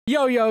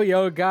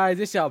Yo,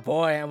 guys, it's your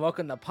boy, and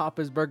welcome to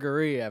Papa's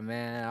Burgeria,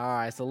 man. All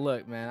right, so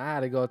look, man, I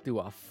had to go through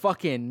a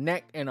fucking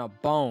neck and a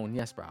bone.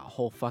 Yes, bro, a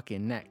whole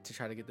fucking neck to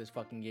try to get this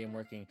fucking game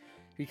working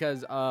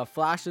because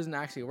Flash doesn't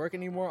actually work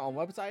anymore on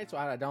websites, so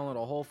I had to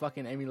download a whole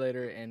fucking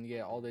emulator and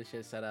get all this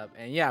shit set up.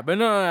 And yeah, but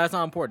no, that's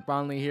not important.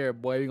 Finally here,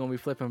 boy, we're gonna be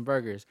flipping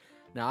burgers.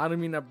 Now, I don't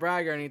mean to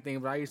brag or anything,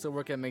 but I used to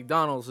work at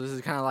McDonald's, so this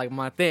is kind of like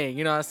my thing.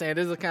 You know what I'm saying?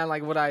 This is kind of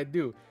like what I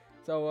do.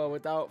 So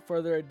without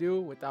further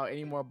ado, without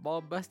any more ball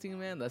busting,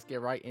 man, let's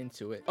get right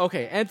into it.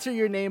 Okay, enter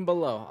your name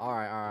below. All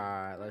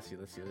right. Let's see.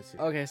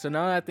 Okay, so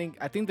now I think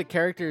the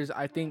characters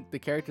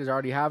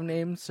already have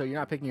names, so you're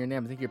not picking your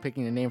name. I think you're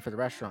picking the name for the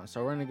restaurant.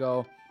 So we're gonna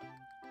go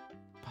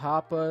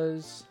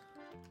Papa's.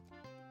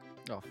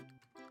 Oh,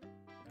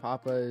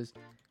 Papa's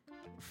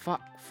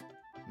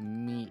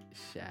Meat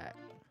Shack.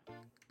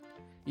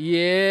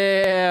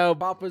 Yeah,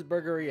 Papa's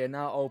Burgeria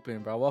now open,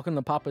 bro. Welcome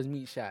to Papa's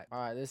Meat Shack.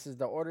 All right, this is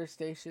the order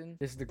station.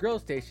 This is the grill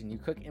station. You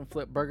cook and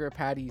flip burger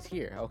patties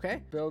here,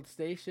 okay? Build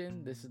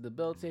station. This is the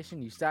build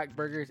station. You stack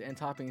burgers and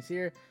toppings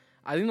here.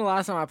 I think the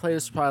last time I played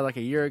this was probably like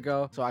a year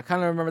ago, so I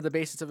kind of remember the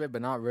basics of it,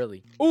 but not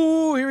really.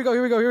 Ooh, here we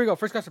go.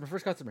 First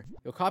customer.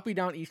 You'll copy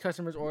down each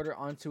customer's order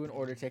onto an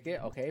order ticket,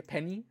 okay?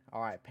 Penny.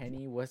 All right,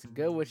 Penny, what's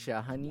good with you,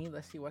 honey?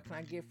 Let's see, what can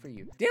I get for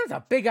you? Damn, it's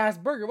a big-ass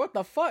burger. What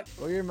the fuck?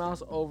 Roll your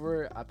mouse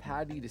over a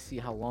patty to see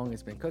how long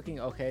it's been cooking.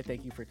 Okay,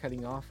 thank you for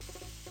cutting off.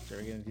 So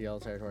we're getting into yellow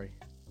territory.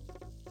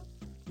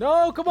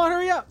 No, come on,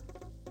 hurry up.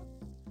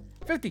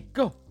 50,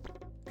 go.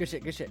 Good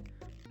shit. Here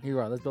we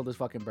go. Let's build this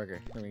fucking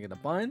burger. Then we get a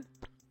bun.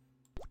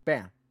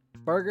 Bam.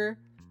 Burger.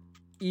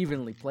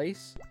 Evenly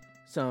placed.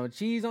 Some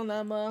cheese on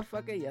that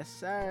motherfucker. Yes,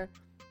 sir.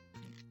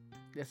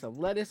 Get some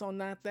lettuce on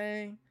that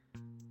thing.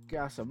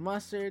 Got some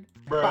mustard.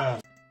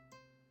 Bruh.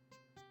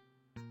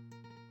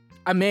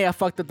 I may have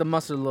fucked up the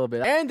mustard a little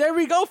bit. And there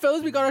we go,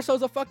 fellas. We got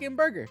ourselves a fucking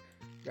burger.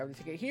 Grab the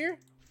ticket here.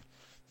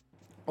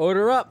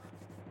 Order up.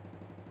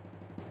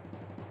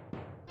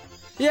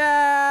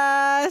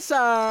 Yes, sir.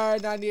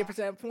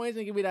 98% points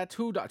and give me that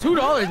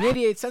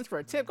 $2.88 for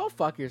a tip. Go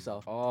fuck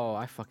yourself. Oh,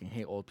 I fucking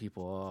hate old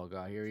people. Oh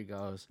god, here he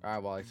goes. All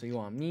right, Wally. So you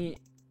want meat,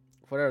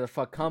 whatever the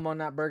fuck come on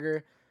that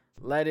burger,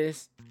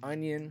 lettuce,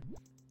 onion,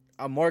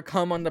 more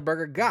cum on the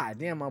burger. God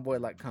damn, my boy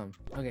like cum.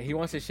 Okay, he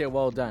wants his shit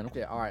well done.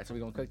 Okay, all right. So we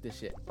gonna cook this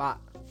shit. Bot.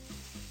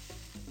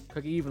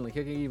 Cook it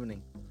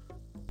evenly.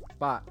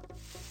 Bot.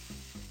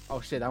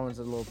 Oh shit, that one's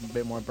a little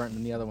bit more burnt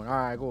than the other one. All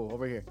right, go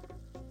over here.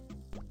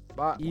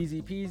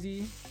 Easy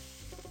peasy.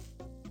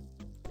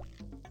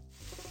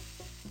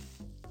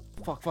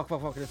 Fuck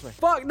this way.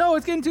 Fuck, no,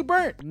 it's getting too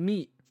burnt.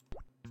 Meat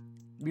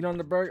on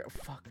the burger.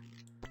 Fuck.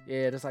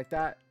 Yeah, just like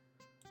that.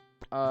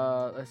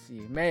 Let's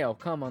see. Mayo,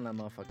 come on that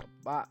motherfucker.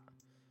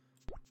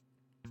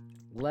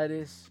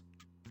 Lettuce.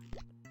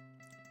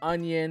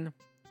 Onion.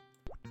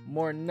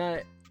 More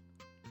nut.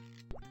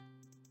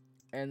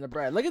 And the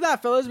bread. Look at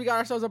that, fellas. We got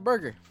ourselves a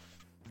burger.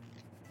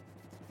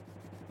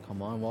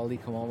 Come on, Wally.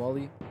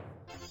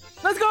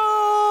 Let's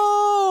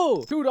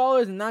go!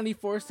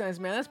 $2.94,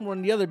 man. That's more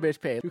than the other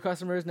bitch paid. 2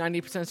 customers,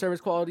 90%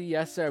 service quality.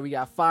 Yes, sir. We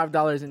got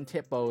 $5 in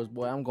tipos.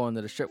 Boy, I'm going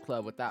to the strip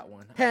club with that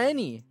one.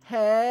 Penny,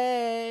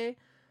 hey.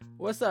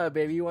 What's up,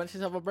 baby? You want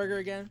yourself a burger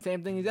again?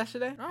 Same thing as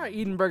yesterday? All right,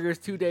 eating burgers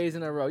 2 days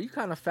in a row. You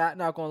kind of fat,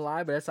 not gonna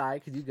lie, but that's all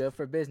right because you good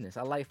for business.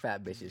 I like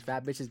fat bitches.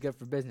 Fat bitches good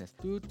for business.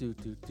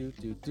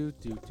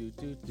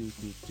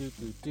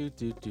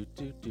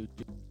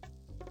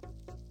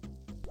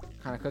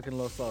 Kind of cooking a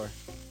little slower.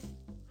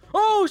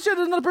 Oh shit,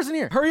 there's another person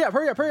here. Hurry up.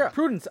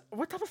 Prudence.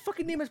 What type of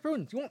fucking name is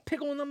Prudence? You want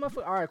pickle in that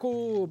motherfucker? All right,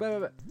 cool.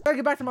 Bet. Gotta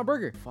get back to my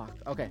burger. Fuck.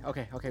 Okay.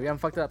 We haven't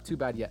fucked it up too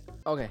bad yet.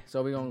 Okay,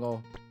 so we're gonna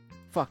go.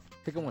 Fuck.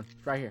 Pick one.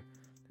 Right here.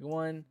 Pick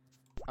one.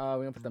 We're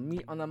gonna put the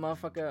meat on that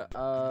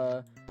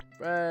motherfucker.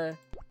 Bread.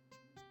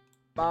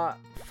 Fuck.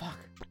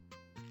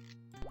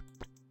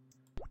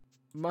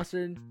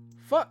 Mustard.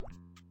 Fuck.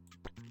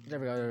 There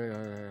we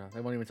go.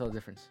 They won't even tell the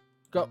difference.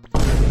 Go.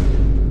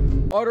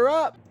 Order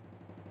up.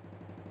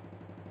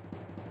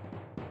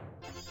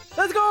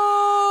 Let's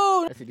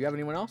go! Let's see, do you have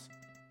anyone else?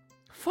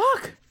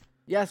 Fuck!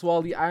 Yes,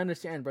 Wally, I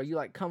understand, bro. You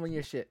like cum on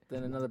your shit.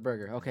 Then another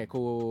burger. Okay,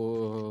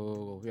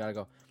 cool. We gotta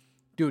go.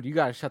 Dude, you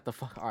gotta shut the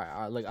fuck. All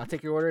right. Look, I'll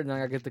take your order and then I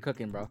gotta get the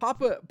cooking, bro.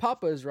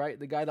 Papa's, right?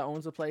 The guy that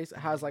owns the place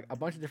has like a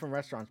bunch of different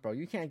restaurants, bro.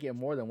 You can't get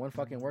more than one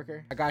fucking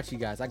worker. I got you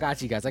guys.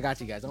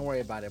 Don't worry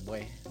about it,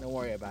 boy. Don't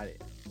worry about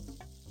it.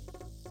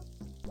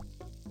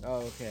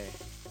 Okay.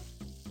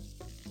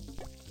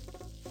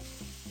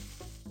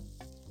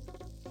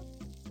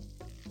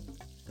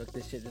 Cook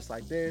this shit just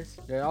like this.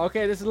 Yeah,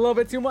 okay, this is a little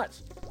bit too much.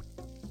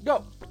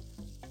 Go.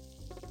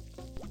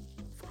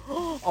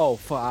 Oh,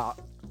 fuck.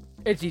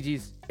 It's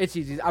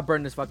GG's. I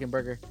burned this fucking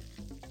burger.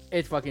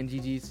 It's fucking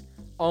GG's.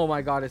 Oh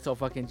my god, it's so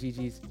fucking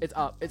GG's. It's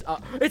up.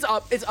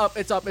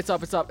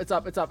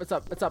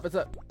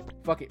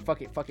 Fuck it.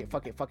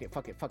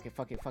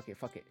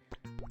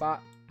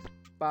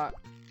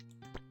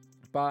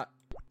 Bot.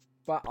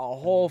 A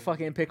whole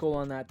fucking pickle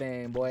on that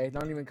thing, boy.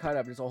 Not even cut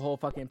up. Just a whole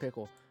fucking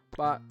pickle.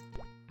 Bot.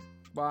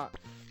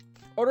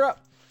 Order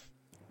up.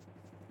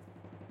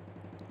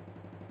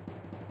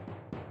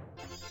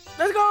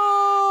 Let's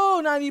go!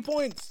 90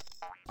 points.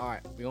 All right,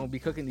 we're gonna be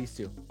cooking these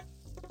two.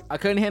 I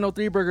couldn't handle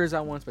 3 burgers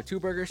at once, but 2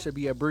 burgers should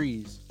be a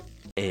breeze.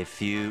 A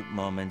few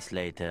moments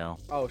later.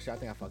 Oh shit, I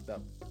think I fucked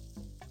up.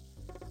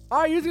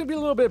 All right, yours is gonna be a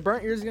little bit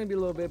burnt. Yours is gonna be a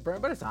little bit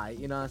burnt, but it's alright.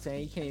 You know what I'm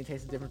saying? You can't even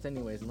taste the difference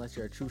anyways, unless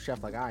you're a true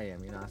chef like I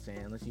am. You know what I'm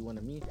saying? Unless you one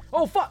of me.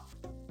 Oh fuck!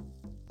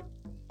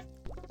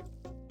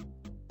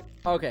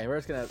 Okay, we're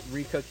just gonna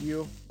recook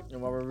you,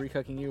 and while we're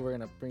recooking you, we're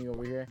gonna bring you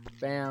over here.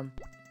 Bam,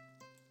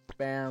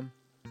 bam,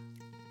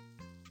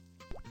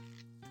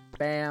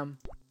 bam,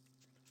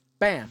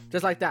 bam,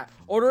 just like that.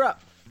 Order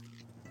up.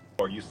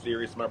 Are you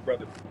serious, my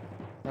brother?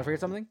 Did I forget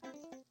something?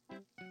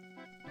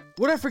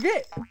 What did I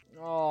forget?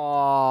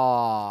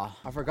 Oh,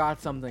 I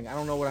forgot something. I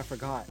don't know what I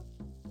forgot.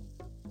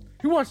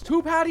 He wants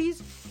 2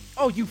 patties?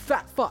 Oh, you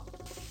fat fuck.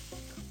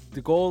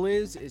 The goal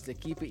is to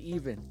keep it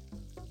even.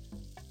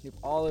 Keep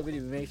all of it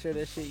even. Make sure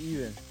this shit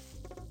even.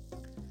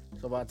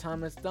 So by the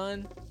time it's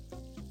done,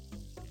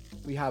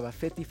 we have a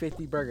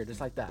 50-50 burger,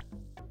 just like that.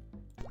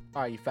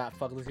 All right, you fat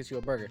fuck. Let's get you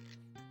a burger.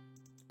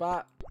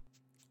 Bop.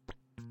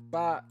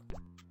 Bop.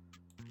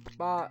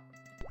 Bop.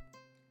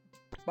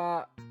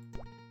 Bop.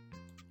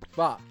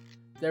 Bop.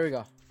 There we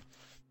go.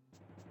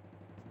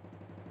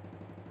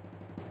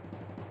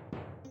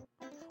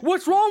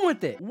 What's wrong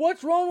with it?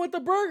 What's wrong with the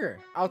burger?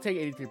 I'll take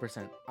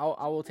 83%. I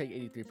will take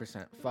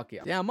 83%. Fuck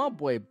yeah. Damn, my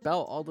boy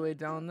belt all the way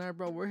down there,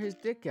 bro. Where his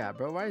dick at,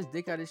 bro? Why is his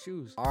dick out his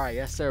shoes? All right,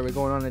 yes sir. We're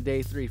going on to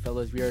day 3,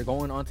 fellas. We are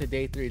going on to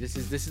day 3. This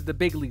is the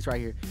big leagues right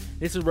here.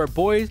 This is where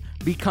boys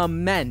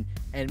become men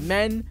and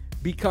men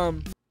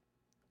become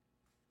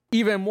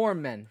even more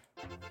men.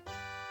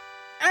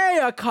 Hey,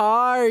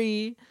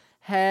 Akari.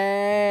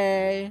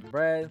 Hey.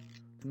 Bread,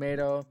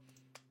 tomato,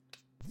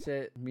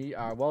 shit, meat,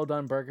 well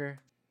done burger.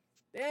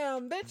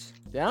 Damn, bitch.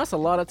 Damn, that's a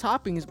lot of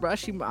toppings, bro.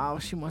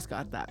 She must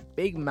got that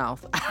big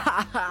mouth.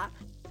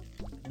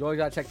 You always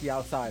gotta check the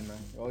outside, man.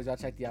 You always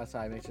gotta check the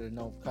outside. Make sure there's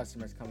no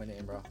customers coming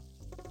in, bro.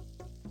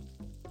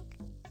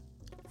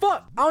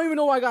 Fuck! I don't even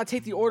know why I gotta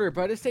take the order,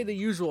 bro. Just say the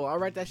usual. I'll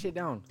write that shit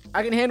down.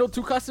 I can handle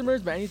 2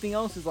 customers, but anything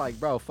else is like,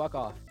 bro, fuck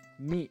off.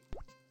 Meat,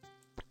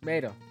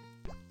 tomato,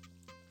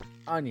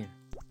 onion,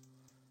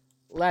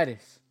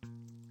 lettuce,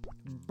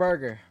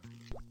 burger,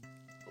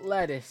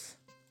 lettuce,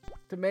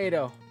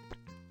 tomato.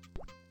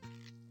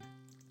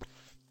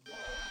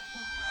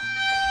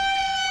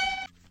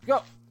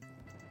 Go.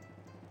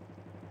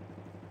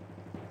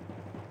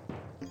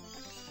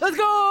 Let's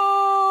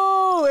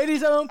go!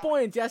 87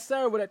 points. Yes,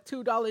 sir, with a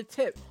 $2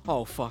 tip.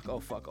 Oh, fuck. Oh,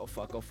 fuck. Oh,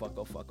 fuck. Oh, fuck.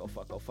 Oh, fuck. Oh,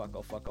 fuck. Oh, fuck.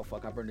 Oh, fuck. Oh,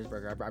 fuck. I burned this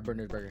burger. I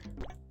burned this burger.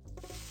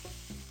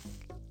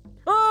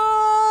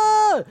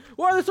 Ah!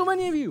 Why are there so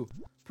many of you?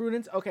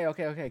 Prudence. Okay,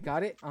 okay, okay.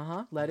 Got it.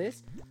 Uh-huh.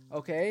 Lettuce.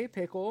 Okay.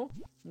 Pickle.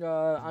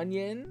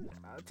 Onion.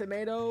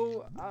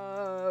 Tomato.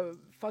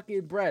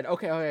 Fucking bread.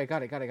 Okay, okay.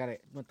 Got it. Got it. Got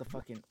it. What the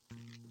fucking...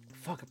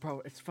 Fuck,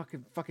 bro. It's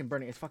fucking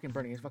burning. It's fucking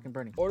burning. It's fucking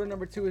burning. Order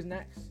number 2 is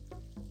next.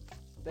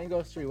 Then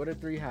goes 3. What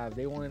did 3 have?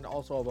 They wanted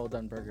also a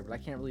well-done burger, but I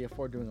can't really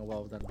afford doing a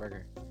well-done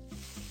burger.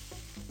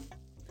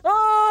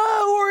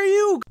 Oh, who are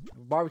you?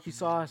 Barbecue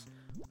sauce,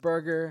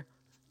 burger,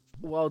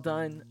 well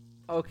done.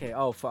 Okay.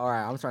 Oh, all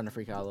right. I'm starting to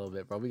freak out a little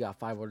bit, bro. We got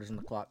 5 orders on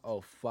the clock.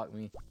 Oh, fuck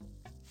me.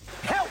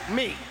 Help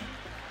me!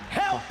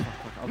 Help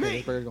Okay, me!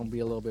 this burger's gonna be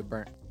a little bit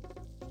burnt.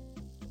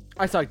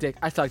 I suck dick.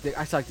 I suck dick.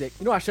 I suck dick.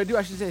 You know what I should do?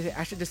 I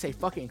should just say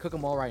fuck it and cook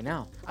them all right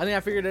now. I think I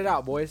figured it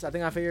out, boys. I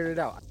think I figured it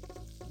out.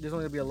 This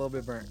one's gonna be a little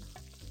bit burnt.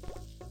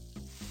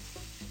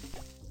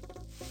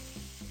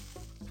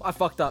 I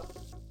fucked up.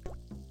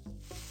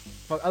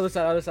 Fuck, other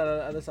side, other side,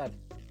 other side.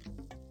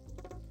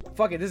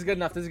 Fuck it, this is good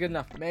enough. This is good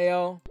enough.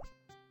 Mayo,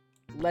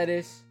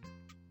 lettuce,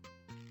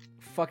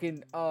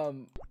 fucking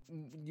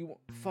you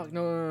fuck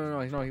no.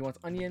 He wants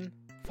onion.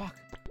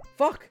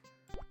 Fuck.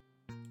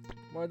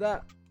 More of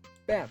that.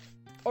 Bam.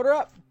 Order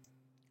up.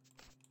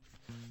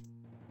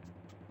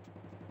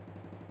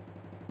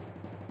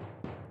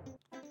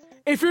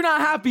 If you're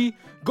not happy,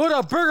 go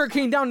to Burger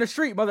King down the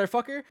street,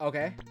 motherfucker.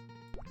 Okay.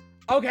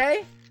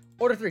 Okay.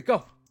 Order 3.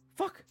 Go.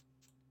 Fuck.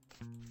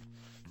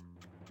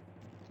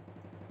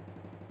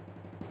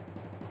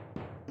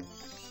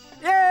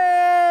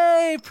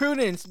 Yay!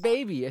 Prudence,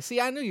 baby. See,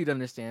 I knew you'd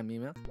understand me,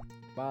 man.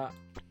 But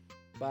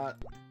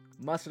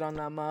mustard on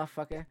that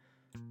motherfucker.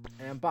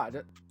 And fuck.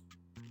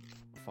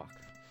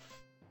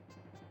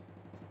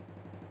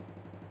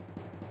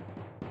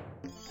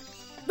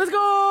 Let's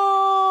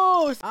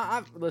go!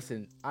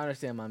 Listen, I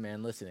understand, my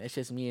man. Listen, it's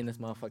just me and this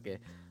motherfucker.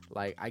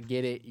 Like, I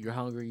get it. You're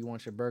hungry. You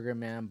want your burger,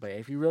 man. But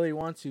if you really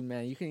want to,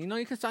 man, you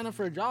can sign up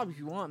for a job if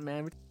you want,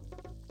 man.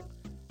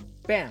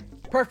 Bam.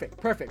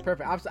 Perfect.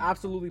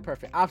 Absolutely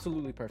perfect.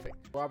 Absolutely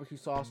perfect. Barbecue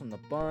sauce on the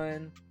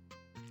bun.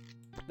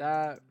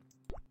 That.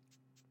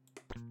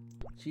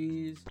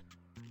 Cheese.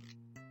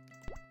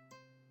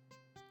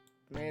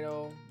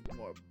 Tomato.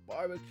 More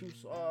barbecue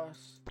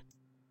sauce.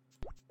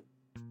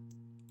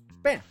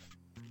 Bam.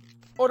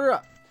 Order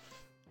up.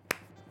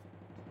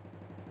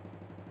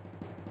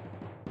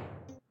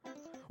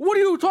 What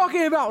are you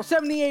talking about?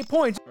 78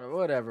 points.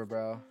 Whatever,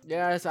 bro.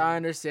 Yes, I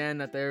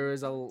understand that there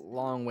is a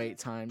long wait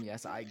time.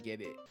 Yes, I get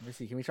it. Let me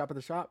see. Can we shop at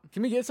the shop?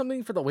 Can we get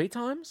something for the wait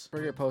times?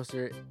 Burger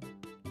poster. If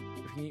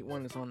you need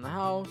one, it's on the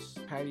house.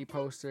 Patty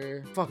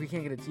poster. Fuck, we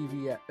can't get a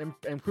TV yet.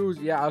 Improves.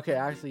 Yeah, okay.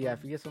 Actually, yeah.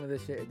 If you get some of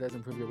this shit, it does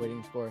improve your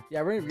waiting score.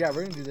 Yeah, we're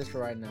gonna do this for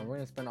right now. We're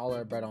gonna spend all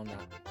our bread on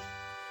that.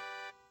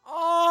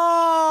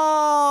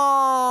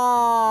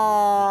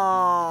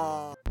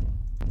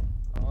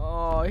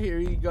 Oh, here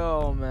you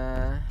go,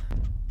 man.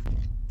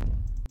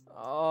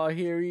 Oh,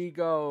 here you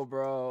go,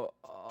 bro.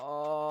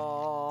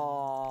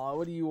 Oh,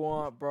 what do you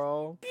want,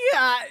 bro?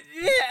 Yeah.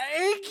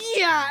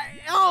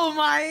 Oh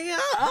my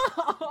god.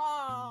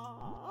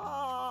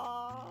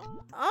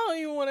 I don't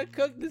even want to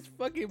cook this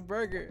fucking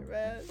burger,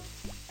 man.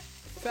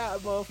 Fat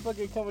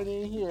motherfucker coming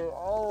in here.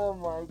 Oh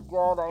my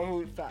god, I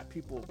hate fat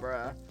people,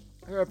 bruh. I'm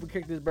gonna have to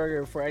cook this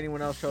burger before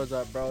anyone else shows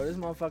up, bro. This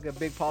motherfucker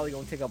Big Polly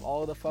gonna take up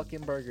all the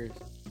fucking burgers.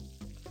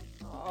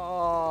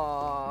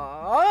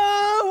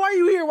 Oh, why are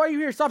you here? Why are you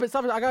here? Stop it,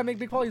 stop it. I gotta make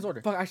Big Polly's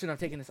order. Fuck, I shouldn't have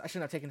taken this. I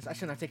shouldn't have taken this. I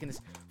shouldn't have taken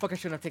this. Fuck, I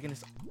shouldn't have taken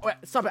this. Oh, wait,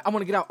 stop it. I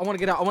wanna get out. I wanna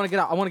get out. I wanna get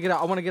out. I wanna get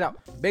out. I wanna get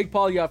out. Big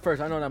Polly up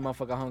first. I know that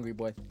motherfucker hungry,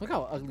 boy. Look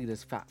how ugly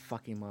this fat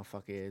fucking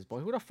motherfucker is, boy.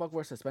 Who the fuck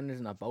wears suspenders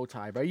and a bow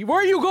tie, bro? Where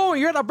are you going?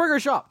 You're at the burger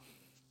shop.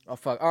 Oh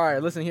fuck.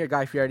 Alright, listen here,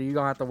 Guy Fieri. You're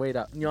gonna have to wait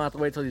up. You don't have to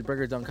wait till these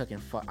burgers done cooking.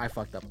 Fuck, I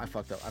fucked up. I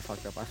fucked up. I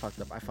fucked up. I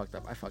fucked up. I fucked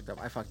up. I fucked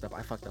up. I fucked up.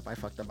 I fucked up. I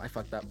fucked up. I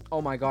fucked up.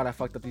 Oh my god, I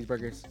fucked up these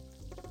burgers.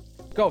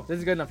 Go. This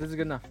is good enough. This is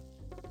good enough.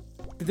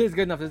 This is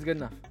good enough. This is good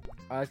enough.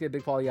 Alright, let's get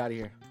Big Polly out of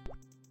here.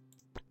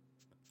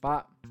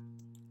 Bop.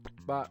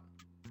 Bop.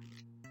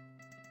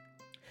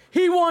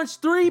 He wants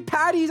 3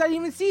 patties. I didn't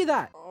even see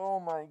that. Oh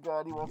my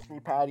god, he wants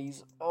 3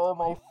 patties. Oh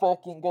my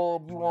fucking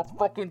god, he wants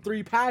fucking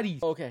 3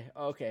 patties. Okay,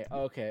 dog.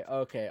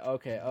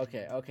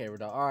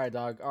 Alright,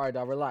 dog. Alright,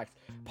 dog. Relax.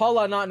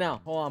 Paula, not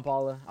now. Hold on,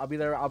 Paula. I'll be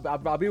there.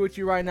 I'll be with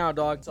you right now,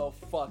 dog. So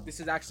fucked.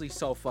 This is actually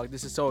so fucked.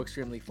 This is so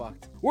extremely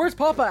fucked. Where's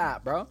Papa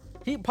at, bro?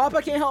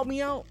 Papa can't help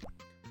me out.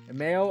 And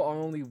mayo on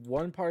only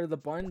one part of the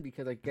bun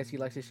because I guess he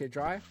likes his shit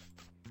dry.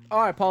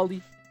 Alright,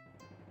 Paulie.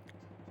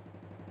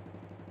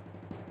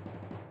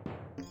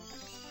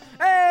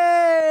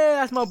 Hey,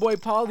 that's my boy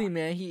Paulie,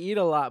 man. He eat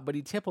a lot, but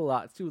he tip a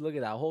lot too. Look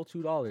at that, whole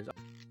 $2.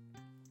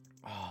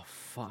 Oh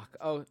fuck.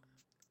 Oh,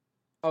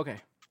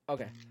 okay. I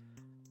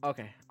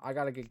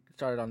gotta get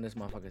started on this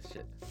motherfucker's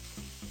shit.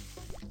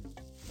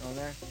 On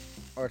there,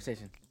 order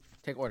station.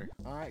 Take order.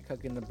 All right,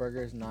 cooking the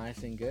burgers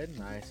nice and good,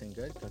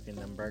 Cooking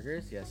them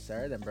burgers, yes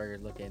sir. Them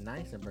burgers looking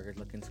nice. Them burgers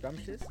looking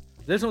scrumptious.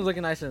 This one's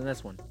looking nicer than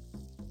this one.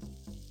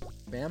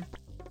 Bam.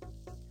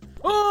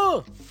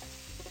 Oh!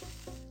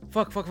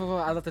 Fuck.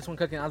 I left this one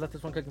cooking.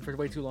 For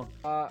way too long.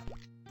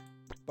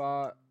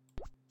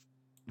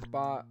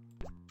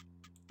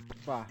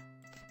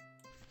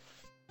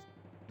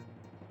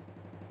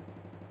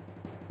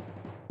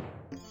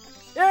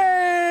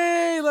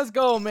 Yay! Let's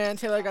go, man.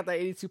 Taylor got that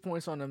 82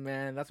 points on him,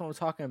 man. That's what I'm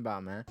talking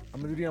about, man.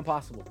 I'm gonna do the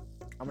impossible.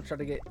 I'm gonna try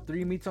to get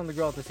 3 meats on the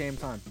grill at the same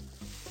time.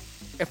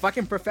 If I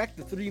can perfect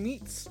the 3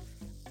 meats,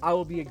 I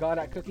will be a god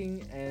at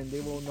cooking, and they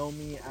will know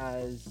me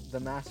as the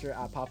master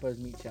at Papa's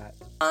Meat Chat.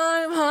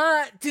 I'm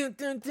hot,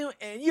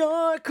 and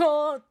you're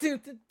cold,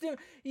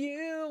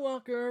 You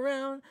walk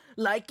around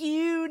like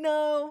you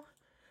know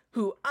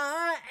who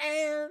I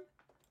am,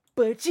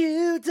 but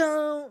you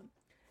don't.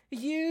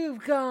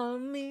 You've got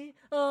me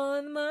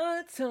on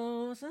my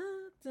toes.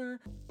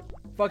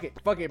 Fuck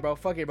it, bro.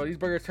 These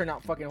burgers turn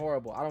out fucking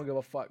horrible. I don't give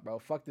a fuck, bro.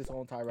 Fuck this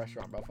whole entire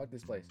restaurant, bro. Fuck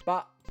this place.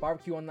 Bop,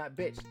 barbecue on that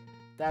bitch.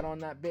 That on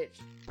that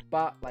bitch.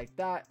 Bop, like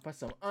that. Put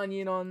some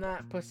onion on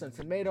that. Put some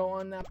tomato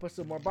on that. Put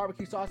some more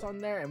barbecue sauce on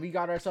there. And we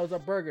got ourselves a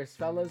burger,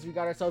 fellas. We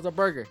got ourselves a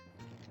burger.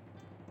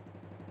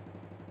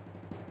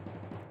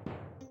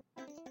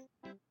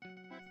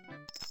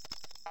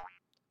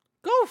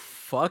 Go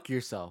fuck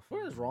yourself.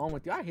 What is wrong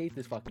with you? I hate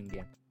this fucking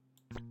game.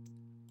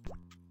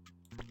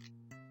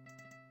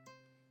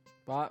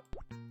 Bop.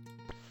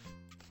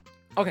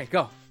 Okay,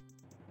 go.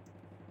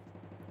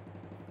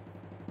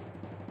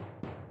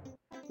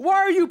 Why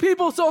are you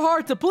people so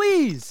hard to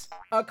please?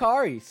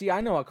 Akari. See,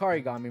 I know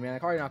Akari got me, man.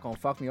 Akari not gonna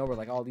fuck me over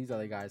like all these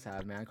other guys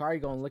have, man.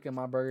 Akari gonna look at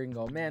my burger and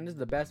go, man, this is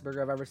the best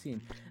burger I've ever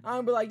seen. I'm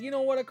gonna be like, you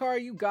know what,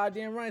 Akari? You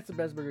goddamn right, it's the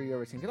best burger you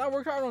ever seen. Because I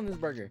worked hard on this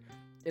burger.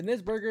 And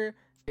this burger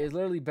is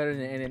literally better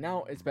than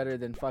In-N-Out. It's better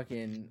than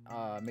fucking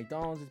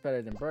McDonald's. It's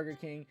better than Burger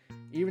King.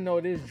 Even though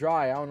it is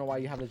dry, I don't know why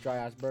you have this dry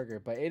ass burger,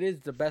 but it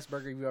is the best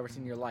burger you've ever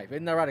seen in your life.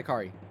 Isn't that right,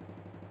 Akari?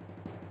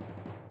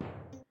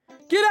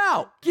 Get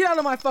out! Get out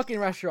of my fucking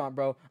restaurant,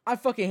 bro. I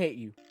fucking hate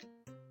you.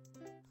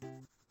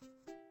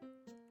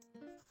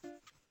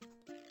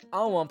 I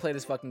don't want to play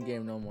this fucking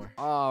game no more.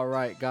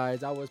 Alright,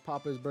 guys. That was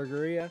Papa's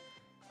Burgeria.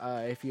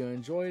 If you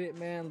enjoyed it,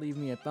 man, leave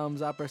me a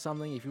thumbs up or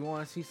something. If you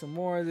want to see some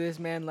more of this,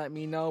 man, let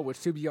me know.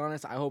 Which, to be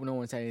honest, I hope no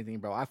one said anything,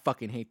 bro. I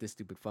fucking hate this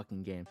stupid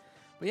fucking game.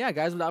 But yeah,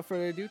 guys, without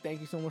further ado, thank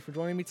you so much for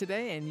joining me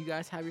today. And you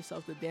guys have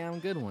yourself a damn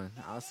good one.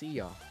 I'll see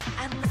y'all.